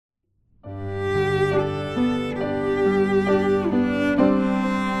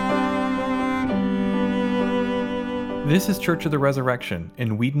This is Church of the Resurrection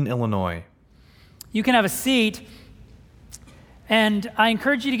in Wheaton, Illinois. You can have a seat, and I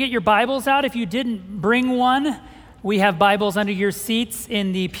encourage you to get your Bibles out. If you didn't bring one, we have Bibles under your seats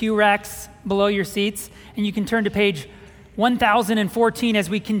in the pew racks below your seats, and you can turn to page 1014 as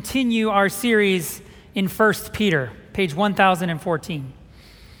we continue our series in 1 Peter, page 1014.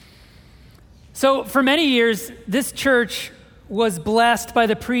 So for many years, this church was blessed by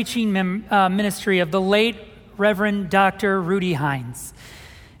the preaching ministry of the late Reverend Dr. Rudy Hines.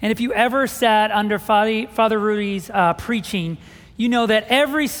 And if you ever sat under Father Rudy's preaching, you know that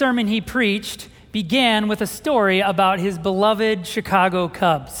every sermon he preached began with a story about his beloved Chicago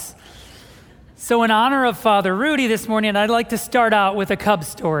Cubs. So in honor of Father Rudy this morning, I'd like to start out with a Cubs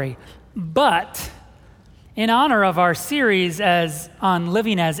story. But in honor of our series on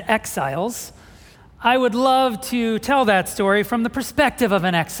living as exiles, I would love to tell that story from the perspective of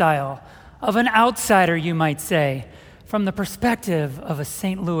an exile, of an outsider, you might say, from the perspective of a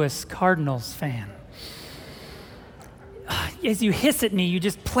St. Louis Cardinals fan. As you hiss at me, you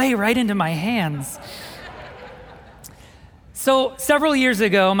just play right into my hands. So several years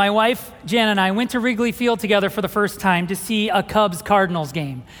ago, my wife, Jen, and I went to Wrigley Field together for the first time to see a Cubs-Cardinals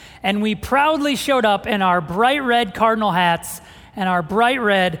game. And we proudly showed up in our bright red Cardinal hats and our bright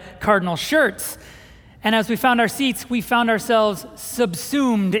red Cardinal shirts. And as we found our seats, we found ourselves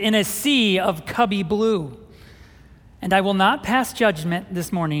subsumed in a sea of Cubby blue. And I will not pass judgment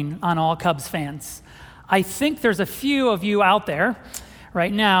this morning on all Cubs fans. I think there's a few of you out there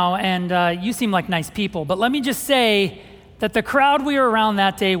right now, and you seem like nice people. But let me just say that the crowd we were around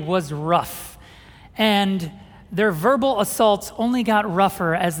that day was rough. And their verbal assaults only got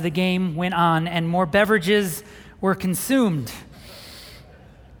rougher as the game went on and more beverages were consumed.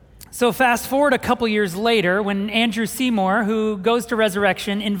 So fast forward a couple years later, when Andrew Seymour, who goes to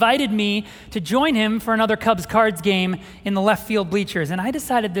Resurrection, invited me to join him for another Cubs-Cards game in the left field bleachers. And I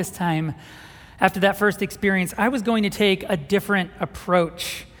decided this time, after that first experience, I was going to take a different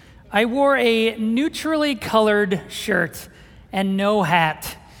approach. I wore a neutrally colored shirt and no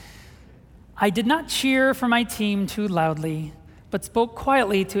hat. I did not cheer for my team too loudly, but spoke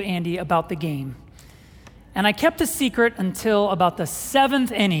quietly to Andy about the game. And I kept a secret until about the 7th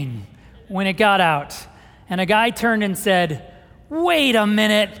inning when it got out. And a guy turned and said, "Wait a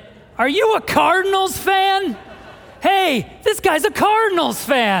minute, are you a Cardinals fan? Hey, this guy's a Cardinals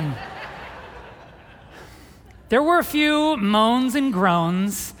fan." There were a few moans and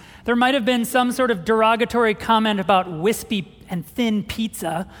groans. There might have been some sort of derogatory comment about wispy and thin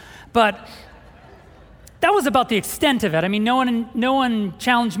pizza, but that was about the extent of it. I mean, no one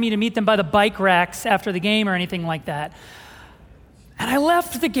challenged me to meet them by the bike racks after the game or anything like that. And I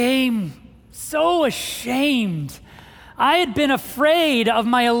left the game so ashamed. I had been afraid of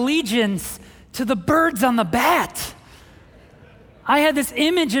my allegiance to the birds on the bat. I had this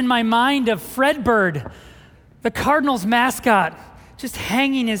image in my mind of Fred Bird, the Cardinals mascot, just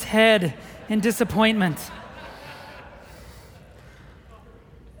hanging his head in disappointment.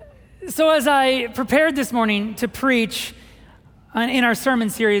 So as I prepared this morning to preach in our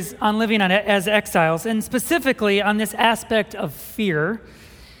sermon series on living as exiles, and specifically on this aspect of fear,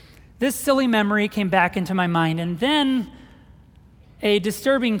 this silly memory came back into my mind, and then a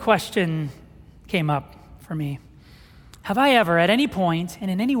disturbing question came up for me. Have I ever, at any point and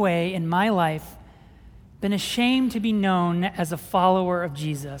in any way in my life, been ashamed to be known as a follower of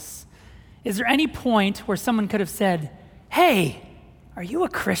Jesus? Is there any point where someone could have said, "Hey, are you a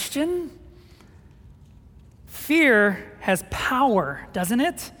Christian?" Fear has power, doesn't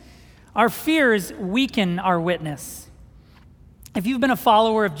it? Our fears weaken our witness. If you've been a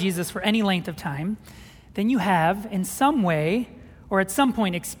follower of Jesus for any length of time, then you have, in some way or at some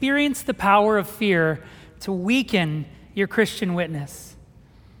point, experienced the power of fear to weaken your Christian witness.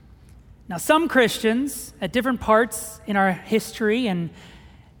 Now, some Christians at different parts in our history and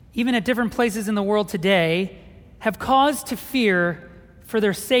even at different places in the world today have cause to fear for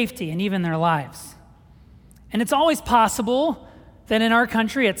their safety and even their lives. And it's always possible that in our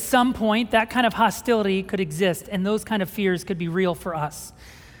country at some point that kind of hostility could exist and those kind of fears could be real for us.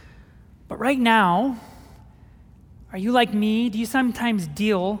 But right now, are you like me? Do you sometimes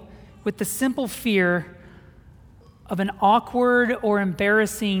deal with the simple fear of an awkward or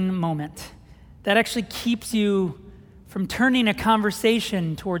embarrassing moment that actually keeps you from turning a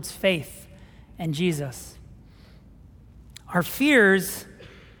conversation towards faith and Jesus? Our fears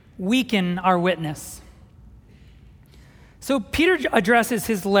weaken our witness. So Peter addresses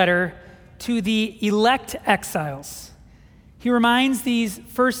his letter to the elect exiles. He reminds these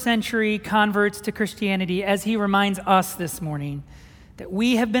first century converts to Christianity, as he reminds us this morning, that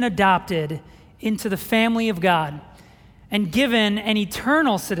we have been adopted into the family of God. and given an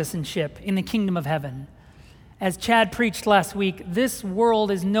eternal citizenship in the kingdom of heaven. As Chad preached last week, this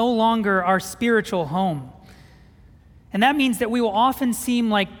world is no longer our spiritual home. And that means that we will often seem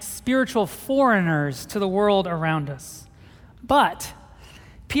like spiritual foreigners to the world around us. But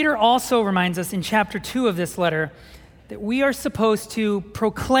Peter also reminds us in chapter 2 of this letter that we are supposed to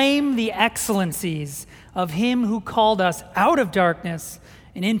proclaim the excellencies of him who called us out of darkness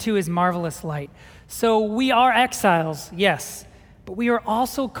and into his marvelous light. So we are exiles, yes, but we are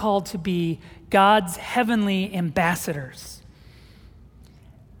also called to be God's heavenly ambassadors.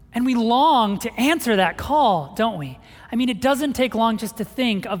 And we long to answer that call, don't we? I mean, it doesn't take long just to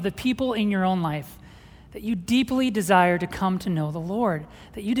think of the people in your own life that you deeply desire to come to know the Lord,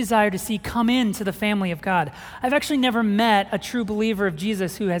 that you desire to see come into the family of God. I've actually never met a true believer of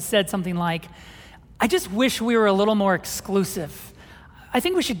Jesus who has said something like, I just wish we were a little more exclusive. I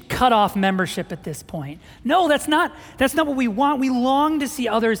think we should cut off membership at this point. No, that's not what we want. We long to see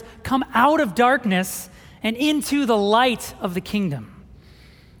others come out of darkness and into the light of the kingdom.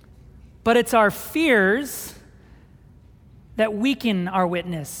 But it's our fears that weaken our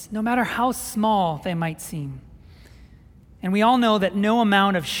witness, no matter how small they might seem. And we all know that no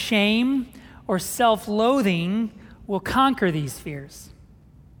amount of shame or self-loathing will conquer these fears.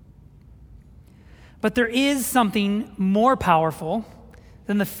 But there is something more powerful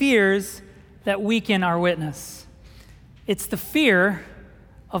than the fears that weaken our witness. It's the fear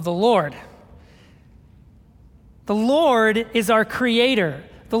of the Lord. The Lord is our creator.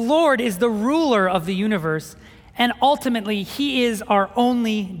 The Lord is the ruler of the universe. And ultimately, he is our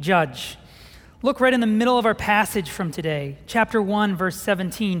only judge. Look right in the middle of our passage from today, chapter 1, verse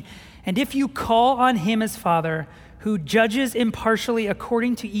 17. And if you call on him as Father, who judges impartially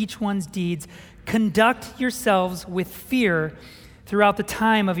according to each one's deeds, conduct yourselves with fear throughout the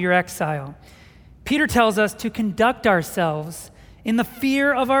time of your exile. Peter tells us to conduct ourselves in the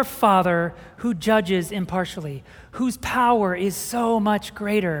fear of our Father who judges impartially, whose power is so much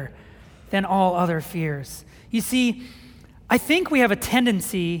greater than all other fears. You see, I think we have a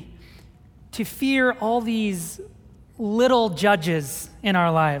tendency to fear all these little judges in our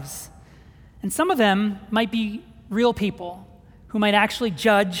lives. And some of them might be real people who might actually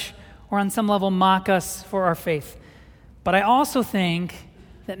judge or on some level mock us for our faith. But I also think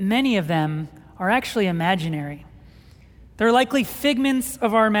that many of them are actually imaginary. They're likely figments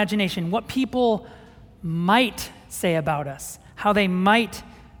of our imagination, what people might say about us, how they might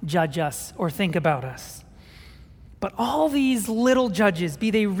judge us or think about us. But all these little judges,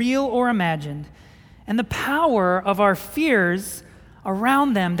 be they real or imagined, and the power of our fears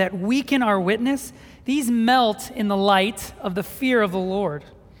around them that weaken our witness, these melt in the light of the fear of the Lord.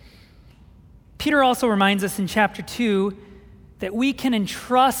 Peter also reminds us in chapter 2 that we can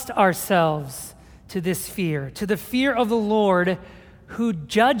entrust ourselves to this fear, to the fear of the Lord who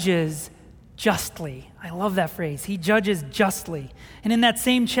judges justly. I love that phrase. He judges justly. And in that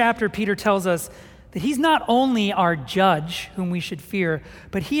same chapter, Peter tells us that he's not only our judge whom we should fear,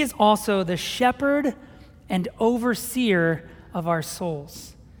 but he is also the shepherd and overseer of our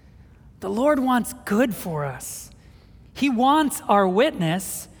souls. The Lord wants good for us. He wants our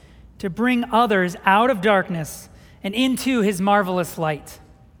witness to bring others out of darkness and into his marvelous light.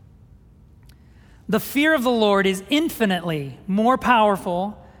 The fear of the Lord is infinitely more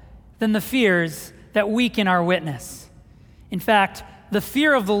powerful than the fears that weaken our witness. In fact, the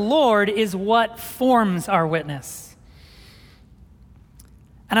fear of the Lord is what forms our witness.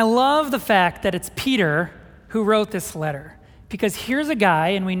 And I love the fact that it's Peter who wrote this letter, because here's a guy,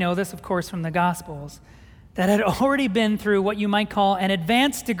 and we know this, of course, from the Gospels, that had already been through what you might call an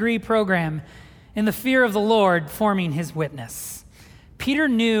advanced degree program in the fear of the Lord, forming his witness. Peter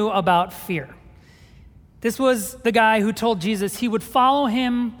knew about fear. This was the guy who told Jesus he would follow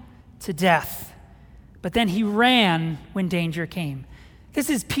him to death, but then he ran when danger came. This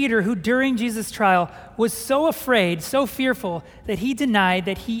is Peter who, during Jesus' trial, was so afraid, so fearful, that he denied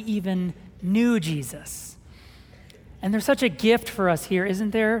that he even knew Jesus. And there's such a gift for us here,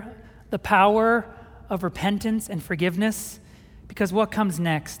 isn't there? The power of repentance and forgiveness. Because what comes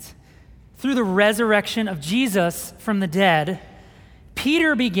next? Through the resurrection of Jesus from the dead,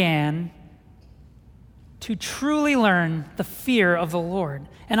 Peter began to truly learn the fear of the Lord.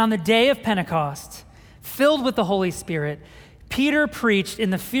 And on the day of Pentecost, filled with the Holy Spirit, Peter preached in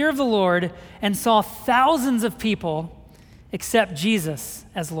the fear of the Lord and saw thousands of people accept Jesus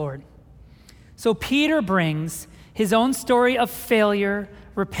as Lord. So Peter brings his own story of failure,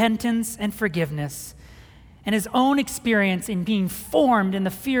 repentance, and forgiveness, and his own experience in being formed in the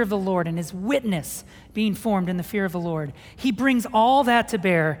fear of the Lord, and his witness being formed in the fear of the Lord. He brings all that to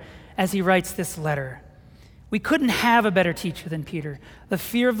bear as he writes this letter. We couldn't have a better teacher than Peter. The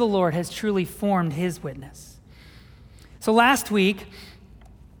fear of the Lord has truly formed his witness. So last week,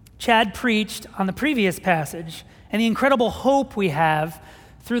 Chad preached on the previous passage and the incredible hope we have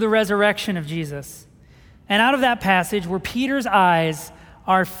through the resurrection of Jesus. And out of that passage, where Peter's eyes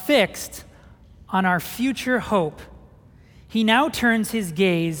are fixed on our future hope, he now turns his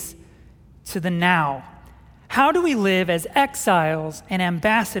gaze to the now. How do we live as exiles and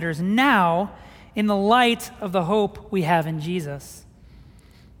ambassadors now in the light of the hope we have in Jesus?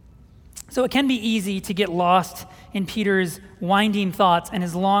 So it can be easy to get lost in Peter's winding thoughts and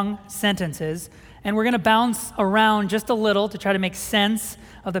his long sentences, and we're going to bounce around just a little to try to make sense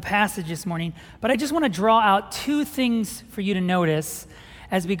of the passage this morning. But I just want to draw out two things for you to notice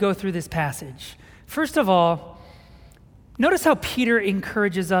as we go through this passage. First of all, notice how Peter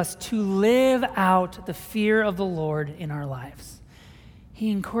encourages us to live out the fear of the Lord in our lives. He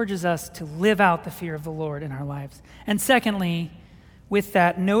encourages us to live out the fear of the Lord in our lives. And secondly, with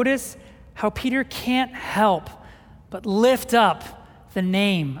that, notice how Peter can't help but lift up the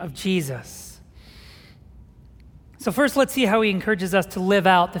name of Jesus. So first, let's see how he encourages us to live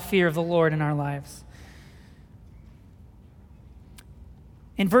out the fear of the Lord in our lives.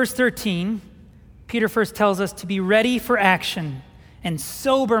 In verse 13, Peter first tells us to be ready for action and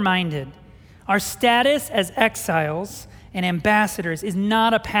sober-minded. Our status as exiles and ambassadors is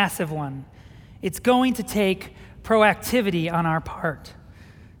not a passive one. It's going to take proactivity on our part.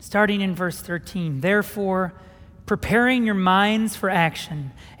 Starting in verse 13, therefore, preparing your minds for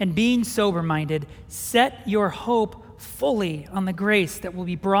action and being sober-minded, set your hope fully on the grace that will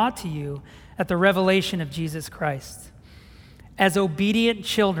be brought to you at the revelation of Jesus Christ. As obedient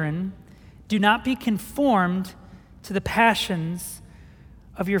children, do not be conformed to the passions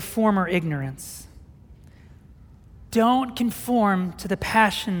of your former ignorance. Don't conform to the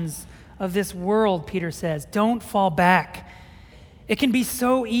passions of this world, Peter says. Don't fall back. It can be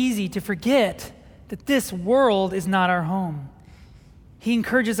so easy to forget that this world is not our home. He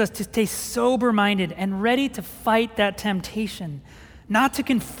encourages us to stay sober-minded and ready to fight that temptation, not to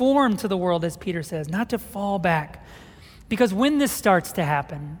conform to the world, as Peter says, not to fall back. Because when this starts to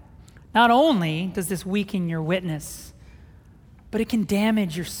happen, not only does this weaken your witness, but it can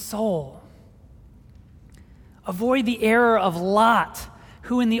damage your soul. Avoid the error of Lot,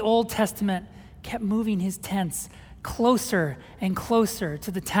 who in the Old Testament kept moving his tents closer and closer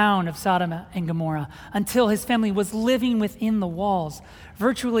to the town of Sodom and Gomorrah until his family was living within the walls,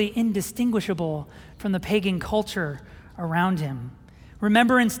 virtually indistinguishable from the pagan culture around him.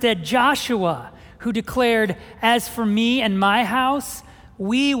 Remember instead Joshua, who declared, "As for me and my house,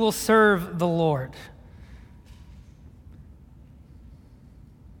 we will serve the Lord."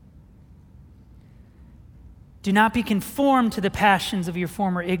 Do not be conformed to the passions of your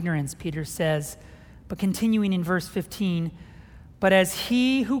former ignorance, Peter says, but continuing in verse 15, but as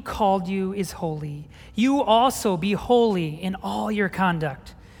he who called you is holy, you also be holy in all your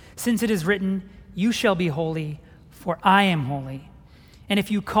conduct, since it is written, you shall be holy, for I am holy. And if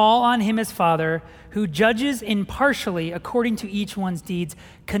you call on him as Father, who judges impartially according to each one's deeds,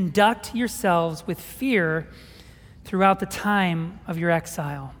 conduct yourselves with fear throughout the time of your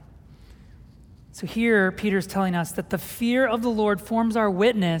exile. So here, Peter's telling us that the fear of the Lord forms our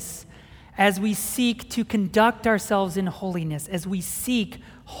witness as we seek to conduct ourselves in holiness, as we seek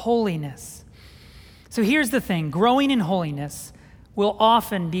holiness. So here's the thing, growing in holiness will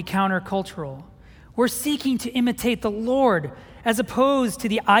often be countercultural. We're seeking to imitate the Lord as opposed to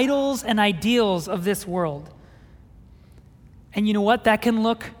the idols and ideals of this world. And you know what? That can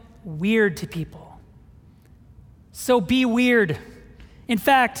look weird to people. So be weird. In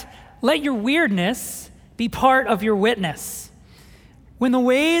fact, let your weirdness be part of your witness. When the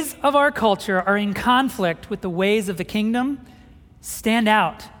ways of our culture are in conflict with the ways of the kingdom, stand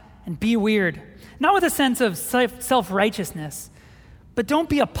out and be weird. Not with a sense of self-righteousness, but don't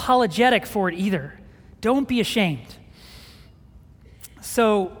be apologetic for it either. Don't be ashamed.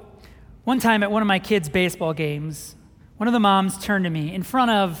 So, one time at one of my kids' baseball games, one of the moms turned to me in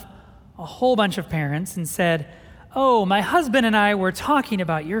front of a whole bunch of parents and said, "Oh, my husband and I were talking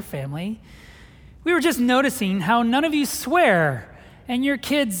about your family. We were just noticing how none of you swear and your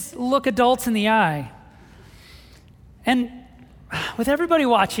kids look adults in the eye." And with everybody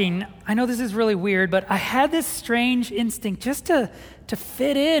watching, I know this is really weird, but I had this strange instinct just to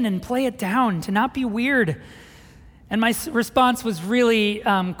fit in and play it down, to not be weird. And my response was really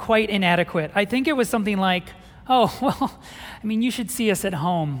quite inadequate. I think it was something like, "Oh, well, I mean, you should see us at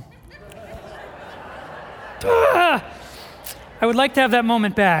home." I would like to have that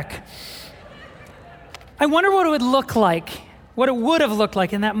moment back. I wonder what it would have looked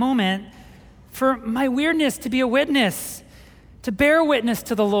like in that moment for my weirdness to be a witness, to bear witness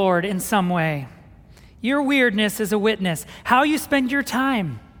to the Lord in some way. Your weirdness is a witness. How you spend your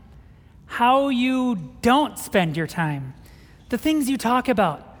time, how you don't spend your time, the things you talk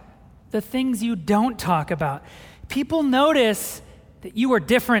about, the things you don't talk about. People notice that you are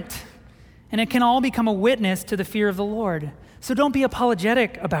different, and it can all become a witness to the fear of the Lord. So don't be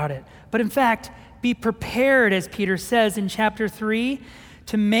apologetic about it, but in fact, be prepared, as Peter says in chapter 3,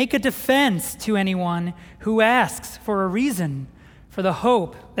 to make a defense to anyone who asks for a reason for the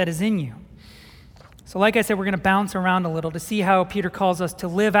hope that is in you. So like I said, we're going to bounce around a little to see how Peter calls us to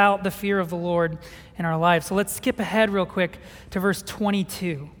live out the fear of the Lord in our lives. So let's skip ahead real quick to verse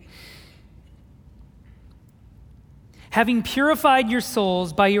 22. Having purified your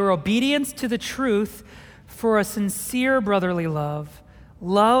souls by your obedience to the truth for a sincere brotherly love,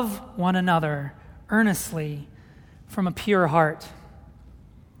 love one another earnestly from a pure heart.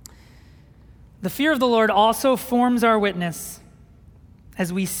 The fear of the Lord also forms our witness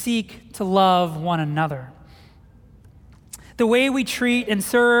as we seek to love one another. The way we treat and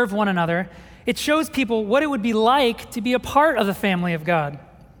serve one another, it shows people what it would be like to be a part of the family of God.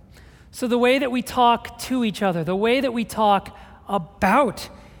 So the way that we talk to each other, the way that we talk about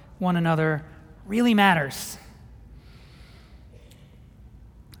one another really matters.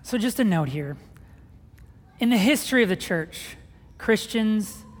 So just a note here. In the history of the church,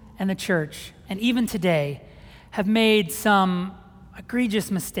 Christians and the church, and even today, have made some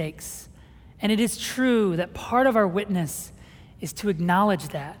egregious mistakes. And it is true that part of our witness is to acknowledge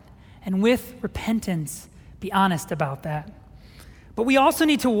that, and with repentance, be honest about that. But we also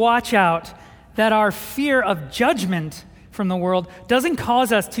need to watch out that our fear of judgment from the world doesn't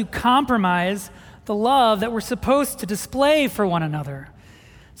cause us to compromise the love that we're supposed to display for one another.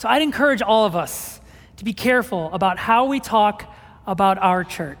 So I'd encourage all of us to be careful about how we talk about our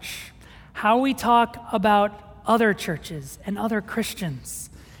church, how we talk about other churches and other Christians,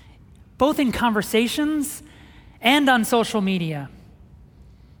 both in conversations and on social media.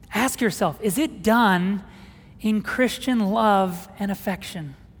 Ask yourself, is it done in Christian love and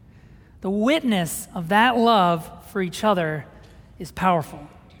affection? The witness of that love for each other is powerful.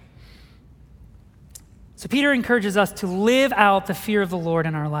 So Peter encourages us to live out the fear of the Lord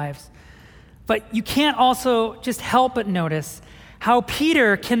in our lives. But you can't also just help but notice how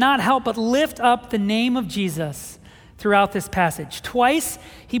Peter cannot help but lift up the name of Jesus throughout this passage. Twice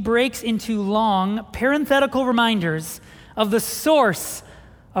he breaks into long parenthetical reminders of the source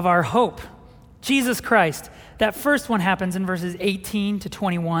of our hope, Jesus Christ. That first one happens in verses 18 to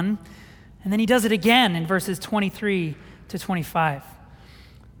 21, and then he does it again in verses 23 to 25.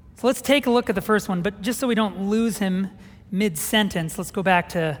 So let's take a look at the first one, but just so we don't lose him mid-sentence, let's go back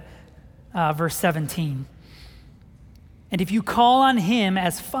to verse 17. And if you call on him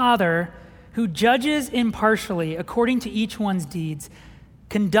as Father, who judges impartially according to each one's deeds,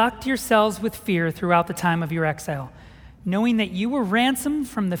 conduct yourselves with fear throughout the time of your exile, knowing that you were ransomed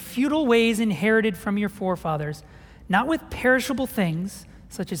from the futile ways inherited from your forefathers, not with perishable things,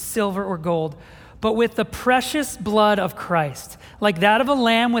 such as silver or gold, but with the precious blood of Christ, like that of a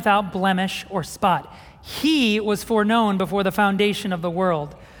lamb without blemish or spot. He was foreknown before the foundation of the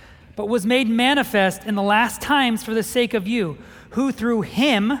world, but was made manifest in the last times for the sake of you, who through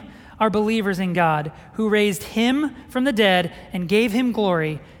him are believers in God, who raised him from the dead and gave him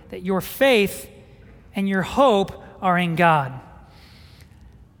glory, that your faith and your hope are in God.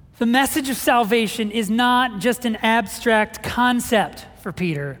 The message of salvation is not just an abstract concept for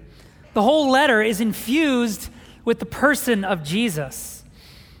Peter. The whole letter is infused with the person of Jesus.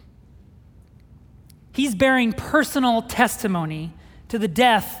 He's bearing personal testimony to the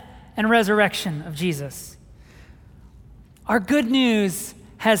death and resurrection of Jesus. Our good news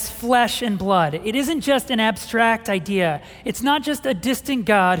has flesh and blood. It isn't just an abstract idea. It's not just a distant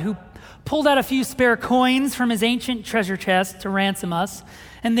God who pulled out a few spare coins from his ancient treasure chest to ransom us,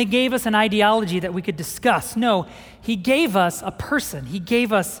 and they gave us an ideology that we could discuss. No, he gave us a person. He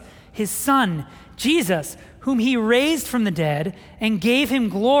gave us his son, Jesus, whom he raised from the dead and gave him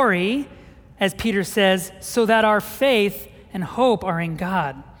glory, as Peter says, so that our faith and hope are in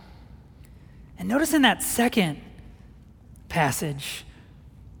God. And notice in that second passage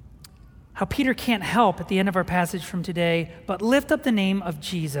how Peter can't help at the end of our passage from today but lift up the name of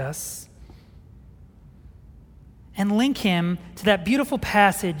Jesus and link him to that beautiful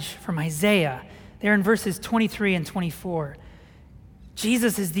passage from Isaiah there in verses 23 and 24.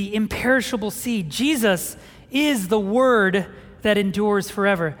 Jesus is the imperishable seed. Jesus is the word that endures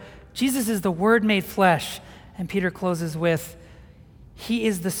forever. Jesus is the word made flesh. And Peter closes with, he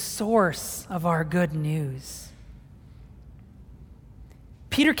is the source of our good news.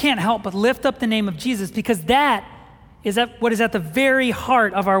 Peter can't help but lift up the name of Jesus because that is what is at the very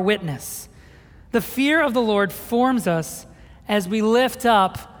heart of our witness. The fear of the Lord forms us as we lift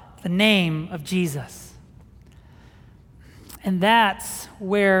up the name of Jesus. And that's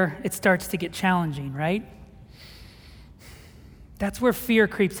where it starts to get challenging, right? That's where fear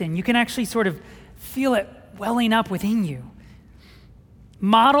creeps in. You can actually sort of feel it welling up within you.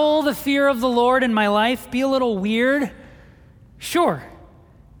 Model the fear of the Lord in my life, be a little weird? Sure.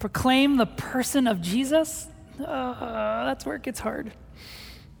 Proclaim the person of Jesus? That's where it gets hard.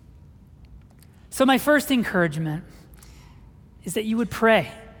 So my first encouragement is that you would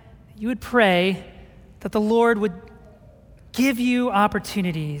pray. You would pray that the Lord would give you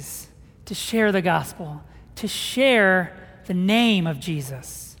opportunities to share the gospel, to share the name of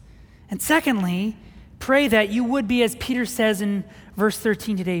Jesus. And secondly, pray that you would be, as Peter says in verse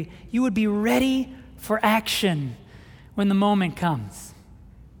 13 today, you would be ready for action when the moment comes.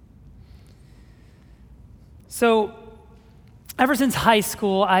 So, ever since high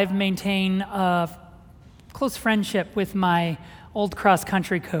school, I've maintained a close friendship with my old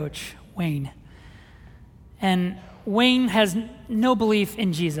cross-country coach, Wayne. And Wayne has no belief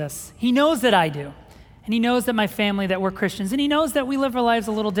in Jesus. He knows that I do. And he knows that my family, that we're Christians. And he knows that we live our lives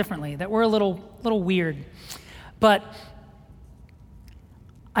a little differently, that we're a little weird. But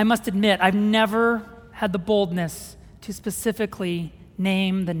I must admit, I've never had the boldness to specifically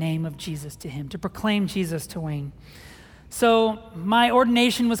name the name of Jesus to him, to proclaim Jesus to Wayne. So my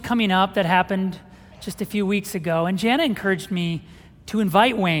ordination was coming up. That happened just a few weeks ago. And Jana encouraged me to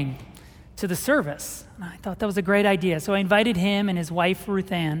invite Wayne to the service. And I thought that was a great idea. So I invited him and his wife,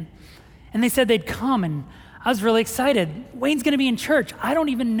 Ruth Ann. And they said they'd come, and I was really excited. Wayne's going to be in church. I don't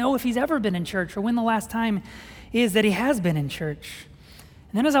even know if he's ever been in church or when the last time is that he has been in church.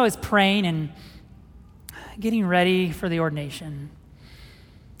 And then as I was praying and getting ready for the ordination,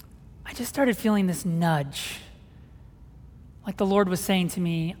 I just started feeling this nudge. Like the Lord was saying to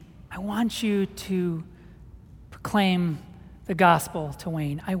me, I want you to proclaim the gospel to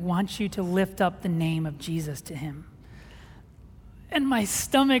Wayne. I want you to lift up the name of Jesus to him. And my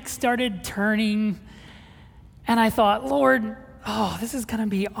stomach started turning, and I thought, Lord, this is going to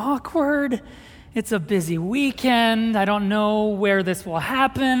be awkward. It's a busy weekend. I don't know where this will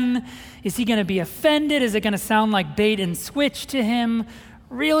happen. Is he going to be offended? Is it going to sound like bait and switch to him?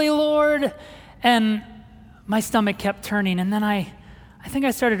 Really, Lord? And my stomach kept turning, and then I think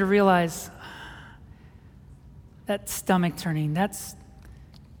I started to realize that stomach turning, that's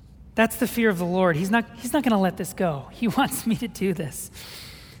the fear of the Lord. He's not going to let this go. He wants me to do this.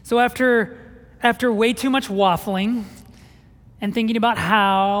 So after way too much waffling and thinking about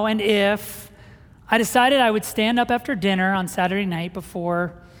how and if, I decided I would stand up after dinner on Saturday night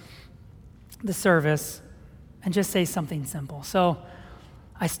before the service and just say something simple. So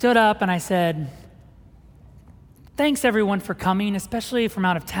I stood up and I said, thanks everyone for coming, especially from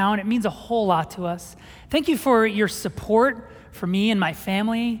out of town. It means a whole lot to us. Thank you for your support for me and my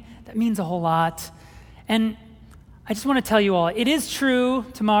family. That means a whole lot. And I just want to tell you all, it is true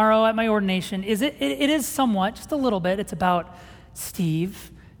tomorrow at my ordination. It is somewhat, just a little bit. It's about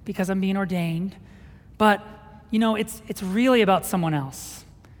Steve because I'm being ordained. But, it's really about someone else.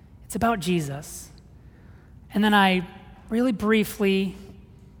 It's about Jesus. And then I really briefly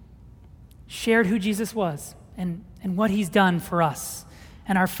shared who Jesus was and what he's done for us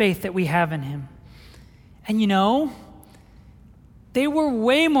and our faith that we have in him. And they were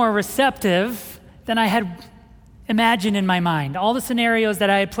way more receptive than I had imagined in my mind. All the scenarios that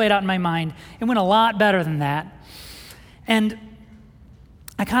I had played out in my mind, it went a lot better than that. And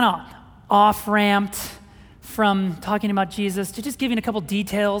I kind of off-ramped from talking about Jesus to just giving a couple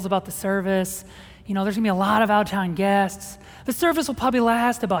details about the service. There's going to be a lot of out-of-town guests. The service will probably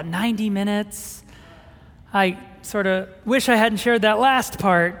last about 90 minutes. I sort of wish I hadn't shared that last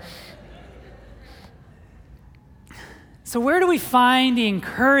part. So where do we find the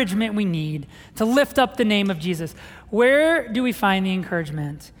encouragement we need to lift up the name of Jesus? Where do we find the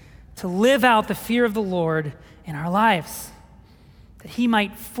encouragement to live out the fear of the Lord in our lives, that he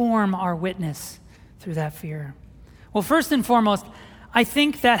might form our witness through that fear? Well, first and foremost, I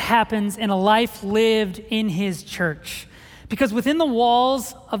think that happens in a life lived in his church. Because within the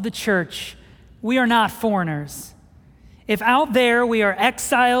walls of the church, we are not foreigners. If out there we are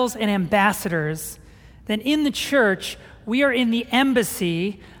exiles and ambassadors, then in the church, we are in the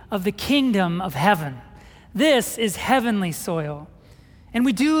embassy of the kingdom of heaven. This is heavenly soil. And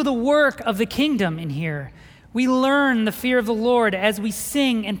we do the work of the kingdom in here. We learn the fear of the Lord as we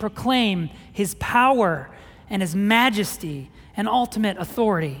sing and proclaim his power and his majesty and ultimate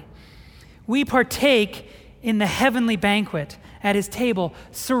authority. We partake in the heavenly banquet at his table,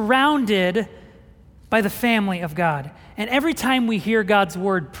 surrounded by the family of God. And every time we hear God's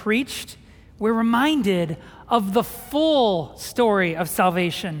word preached, we're reminded of the full story of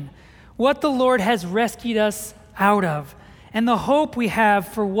salvation, what the Lord has rescued us out of, and the hope we have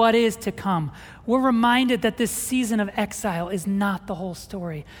for what is to come. We're reminded that this season of exile is not the whole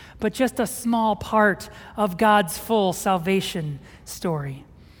story, but just a small part of God's full salvation story.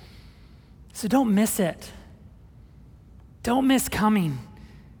 So don't miss it. Don't miss coming,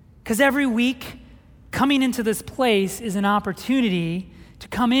 because every week, coming into this place is an opportunity to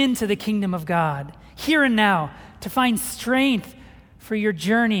come into the kingdom of God, here and now, to find strength for your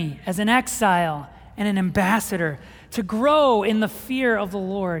journey as an exile and an ambassador, to grow in the fear of the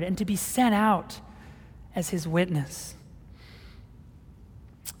Lord and to be sent out as his witness.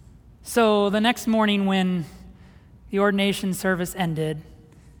 So the next morning when the ordination service ended,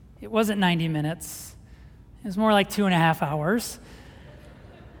 it wasn't 90 minutes. It was more like 2.5 hours.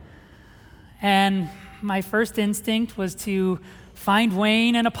 And my first instinct was to find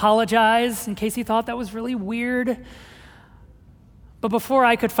Wayne and apologize in case he thought that was really weird. But before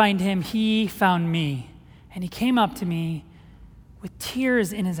I could find him, he found me. And he came up to me with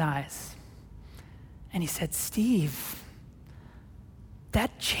tears in his eyes. And he said, "Steve,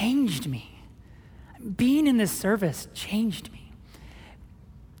 that changed me. Being in this service changed me."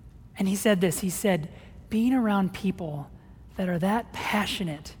 And he said this, he said, "Being around people that are that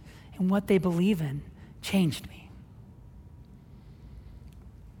passionate in what they believe in changed me."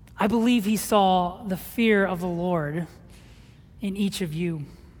 I believe he saw the fear of the Lord in each of you.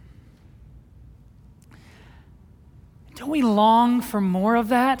 Don't we long for more of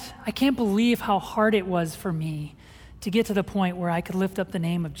that? I can't believe how hard it was for me to get to the point where I could lift up the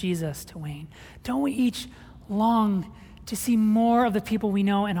name of Jesus to Wayne. Don't we each long to see more of the people we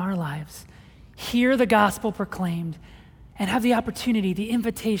know in our lives hear the gospel proclaimed and have the opportunity, the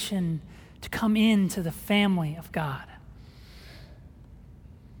invitation to come into the family of God?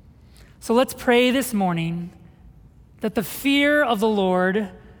 So let's pray this morning that the fear of the Lord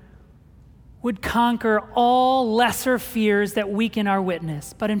would conquer all lesser fears that weaken our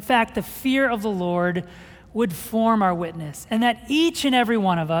witness. But in fact, the fear of the Lord would form our witness, and that each and every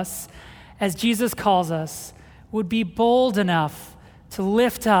one of us, as Jesus calls us, would be bold enough to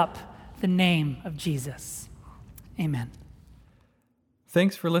lift up the name of Jesus. Amen.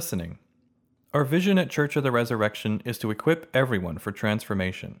 Thanks for listening. Our vision at Church of the Resurrection is to equip everyone for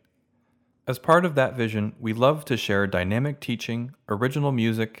transformation. As part of that vision, we love to share dynamic teaching, original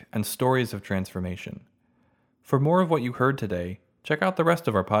music, and stories of transformation. For more of what you heard today, check out the rest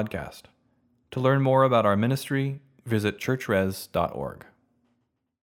of our podcast. To learn more about our ministry, visit churchres.org.